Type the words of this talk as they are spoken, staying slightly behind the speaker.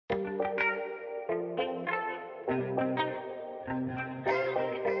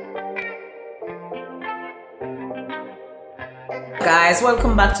Guys,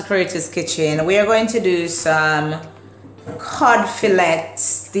 welcome back to Creator's Kitchen. We are going to do some cod fillet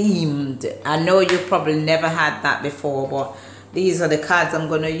steamed. I know you probably never had that before, but these are the cods I'm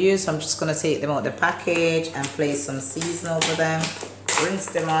going to use. So I'm just going to take them out the package and place some seasoning over them, rinse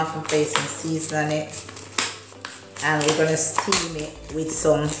them off and place some seasoning on it, and we're going to steam it with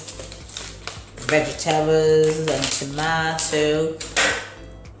some vegetables and tomato.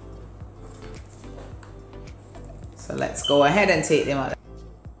 So let's go ahead and take them out.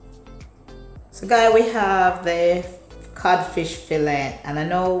 So guys, we have the cod fish fillet, and I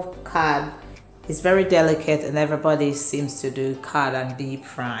know cod is very delicate and everybody seems to do cod and deep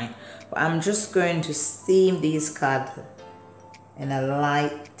fry, but I'm just going to steam these cod in a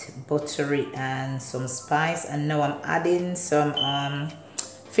light buttery and some spice. And now I'm adding some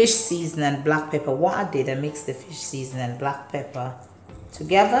fish seasoning and black pepper. What I did, I mixed the fish seasoning and black pepper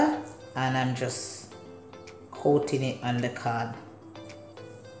together, and I'm just coating it on the cod.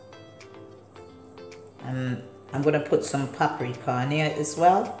 And I'm gonna put some paprika on here as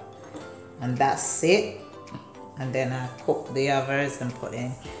well, and that's it. And then I cook the others and put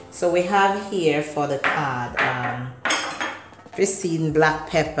in. So we have here for the cod fish seasoned black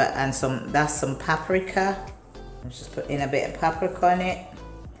pepper and that's some paprika. I'm just putting a bit of paprika on it.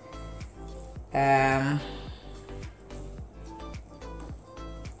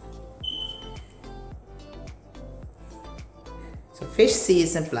 So fish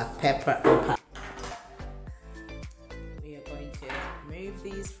seasoned black pepper and paprika. We are going to remove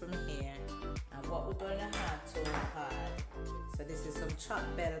these from here, and what we're going to add to our cod. So this is some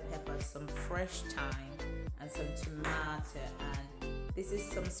chopped bell pepper, some fresh thyme, and some tomato, and this is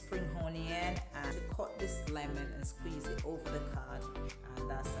some spring onion. And to cut this lemon and squeeze it over the cod, and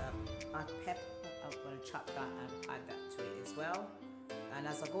that's a hot pepper. I'm going to chop that and add that to it as well. And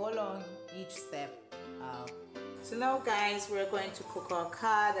as I go along each step, so now guys, we're going to cook our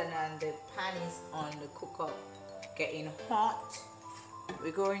cod, and then the pan is on the cooker getting hot.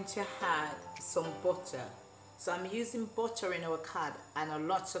 We're going to add some butter. So I'm using butter in our cod, and a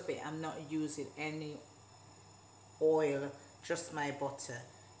lot of it I'm not using any oil, just my butter.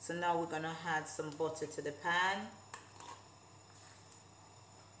 So now we're going to add some butter to the pan.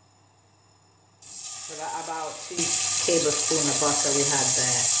 So that about 2 tablespoons of butter we had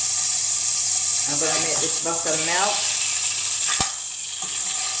there. I'm going to make this butter melt.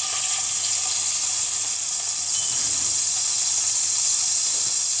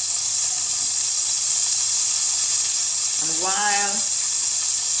 And while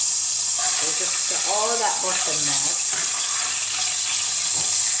we just get all that butter melt,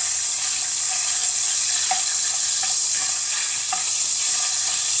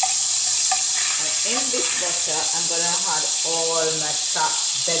 and in this butter I'm going to add all my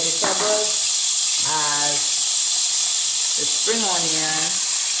chopped vegetables, as the spring onion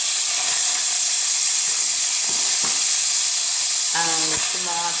and the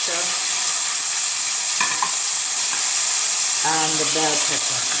tomato and the bell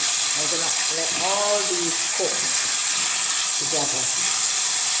pepper. I'm going to let all these cook together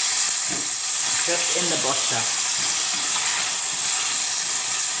just in the butter.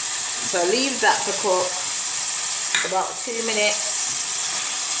 So leave that to cook for about 2 minutes.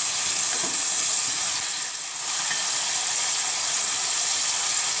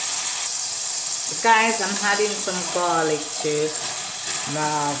 Guys, I'm adding some garlic to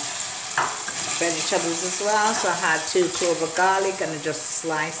my vegetables as well. So I had 2 cloves of garlic, and I just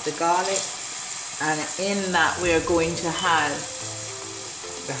sliced the garlic. And in that we are going to add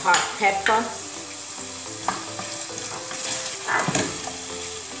the hot pepper.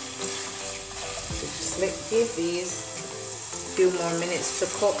 So just give these a few more minutes to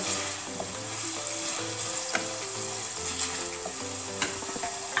cook.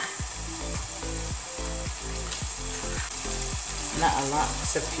 Not a lot,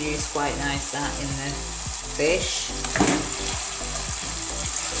 it's a few, it's quite nice that in the fish.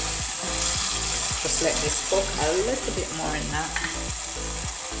 Just let this cook a little bit more in that.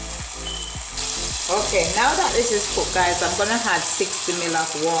 Okay, now that this is cooked guys, I'm going to add 60 ml of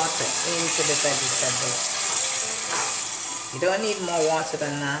water into the vegetables. You don't need more water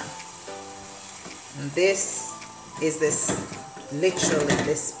than that. And this is literally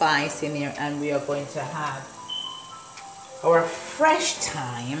the spice in here, and we are going to add our fresh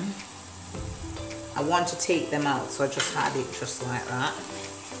thyme. I want to take them out, so I just add it just like that.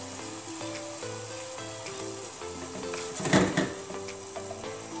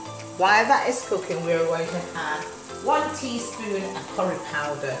 While that is cooking, we are going to add 1 teaspoon of curry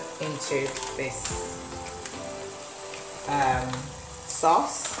powder into this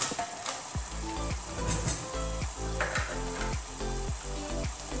sauce.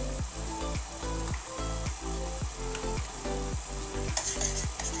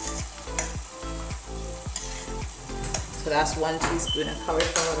 So that's 1 teaspoon of curry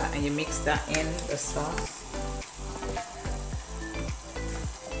powder, and you mix that in the sauce.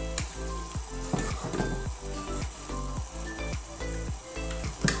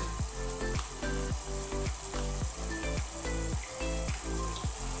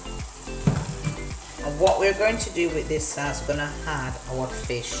 And what we're going to do with this sauce, we're going to add our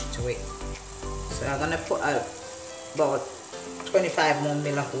fish to it. So I'm going to put about 25 more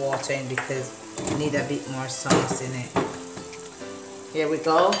ml of water in because we need a bit more sauce in it. Here we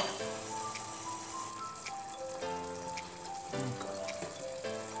go.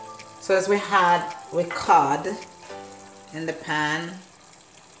 So as we had with cod in the pan,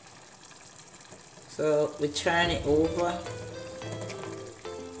 so we turn it over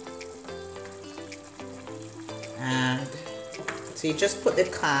and so you just put the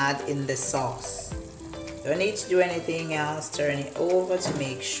cod in the sauce. Don't need to do anything else. Turn it over to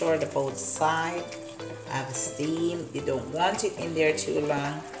make sure that both sides have steam. You don't want it in there too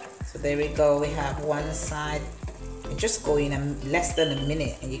long. So there we go. We have one side. It just go in less than a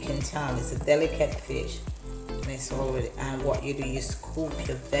minute, and you can tell it's a delicate fish. And it's already. And what you do, you scoop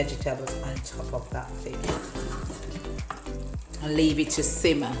your vegetables on top of that fish and leave it to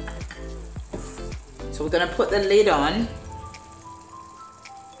simmer. So we're gonna put the lid on.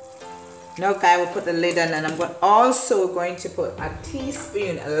 Now guys, we'll put the lid on, and I'm also going to put a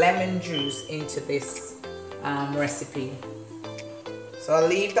teaspoon of lemon juice into this recipe. So I'll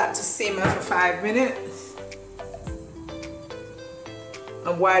leave that to simmer for 5 minutes.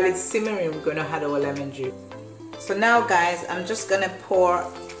 And while it's simmering, we're gonna add our lemon juice. So now guys, I'm just gonna pour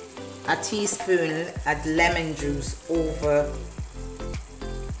a teaspoon of lemon juice over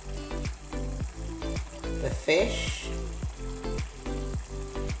the fish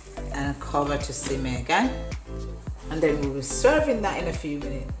and cover to simmer again, and then we'll be serving that in a few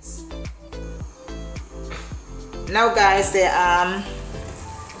minutes. Now guys,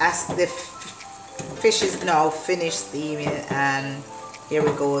 as the fish is now finished steaming, and here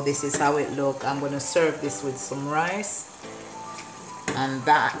we go, this is how it looks. I'm going to serve this with some rice, and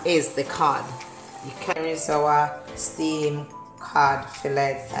that is the cod. Here is our steamed cod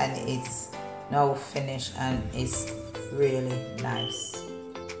fillet, and it's now finished and it's really nice.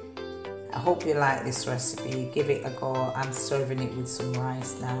 I hope you like this recipe. Give it a go. I'm serving it with some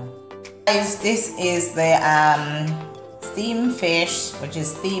rice now. Guys, this is the steamed fish, which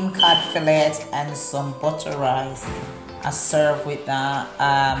is steamed cod fillet, and some butter rice. I serve with that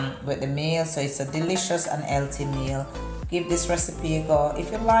with the meal, so it's a delicious and healthy meal. Give this recipe a go.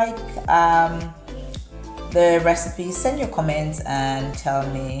 If you like the recipe, send your comments and tell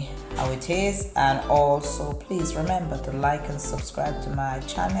me how it is, and also please remember to like and subscribe to my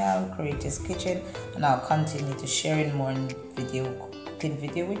channel, Creators Kitchen, and I'll continue to sharing more cooking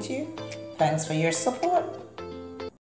video with you. Thanks for your support.